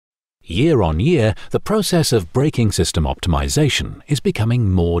year on year, the process of braking system optimization is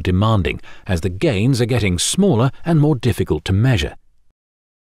becoming more demanding as the gains are getting smaller and more difficult to measure.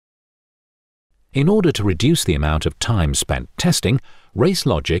 In order to reduce the amount of time spent testing,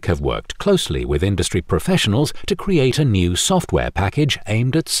 RaceLogic have worked closely with industry professionals to create a new software package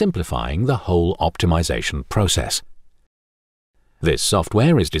aimed at simplifying the whole optimization process. This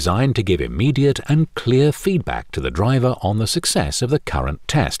software is designed to give immediate and clear feedback to the driver on the success of the current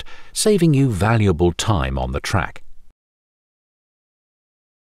test, saving you valuable time on the track.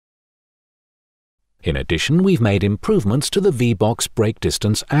 In addition, we've made improvements to the VBOX brake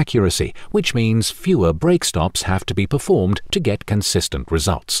distance accuracy, which means fewer brake stops have to be performed to get consistent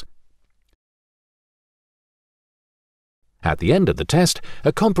results. At the end of the test,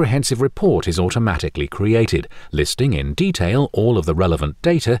 a comprehensive report is automatically created, listing in detail all of the relevant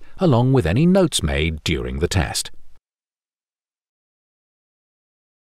data along with any notes made during the test.